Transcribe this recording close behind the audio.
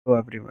Hello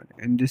everyone,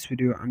 in this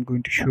video I'm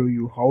going to show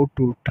you how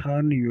to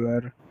turn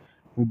your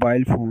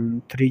mobile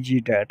phone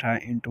 3G data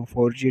into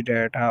 4G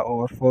data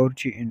or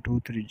 4G into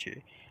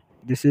 3G.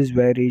 This is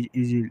very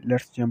easy,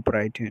 let's jump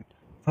right in.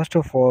 First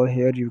of all,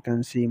 here you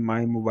can see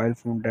my mobile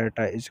phone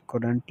data is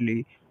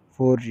currently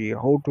 4G.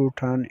 How to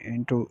turn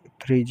into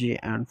 3G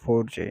and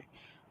 4G?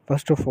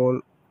 First of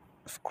all,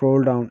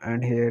 scroll down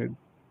and here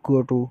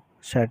go to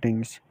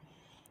settings.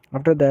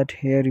 After that,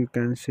 here you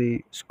can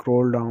see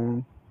scroll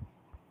down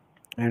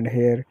and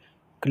here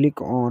click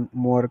on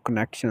more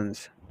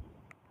connections.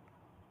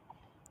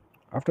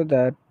 After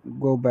that,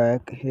 go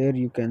back. Here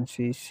you can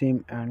see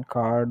sim and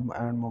card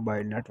and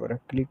mobile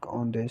network. Click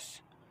on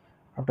this.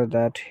 After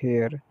that,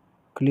 here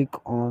click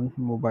on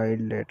mobile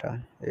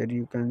data. Here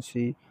you can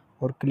see,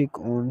 or click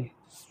on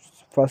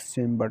first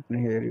sim button.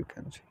 Here you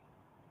can see.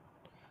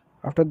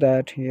 After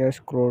that, here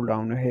scroll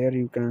down. Here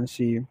you can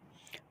see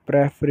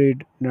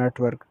preferred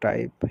network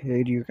type.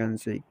 Here you can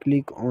see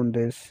click on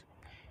this.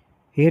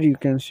 Here you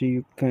can see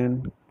you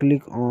can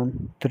click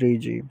on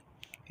 3G.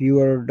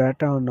 Your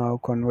data now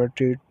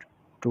converted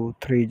to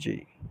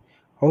 3G.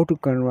 How to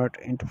convert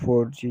into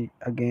 4G?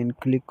 Again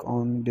click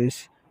on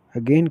this.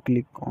 Again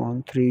click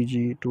on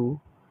 3G to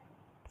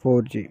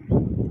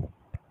 4G.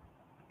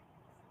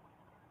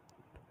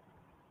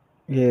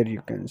 Here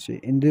you can see.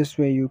 In this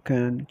way you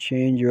can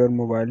change your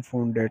mobile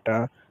phone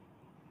data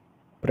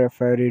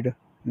preferred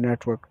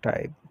network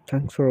type.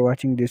 Thanks for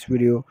watching this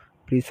video.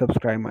 Please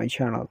subscribe my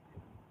channel.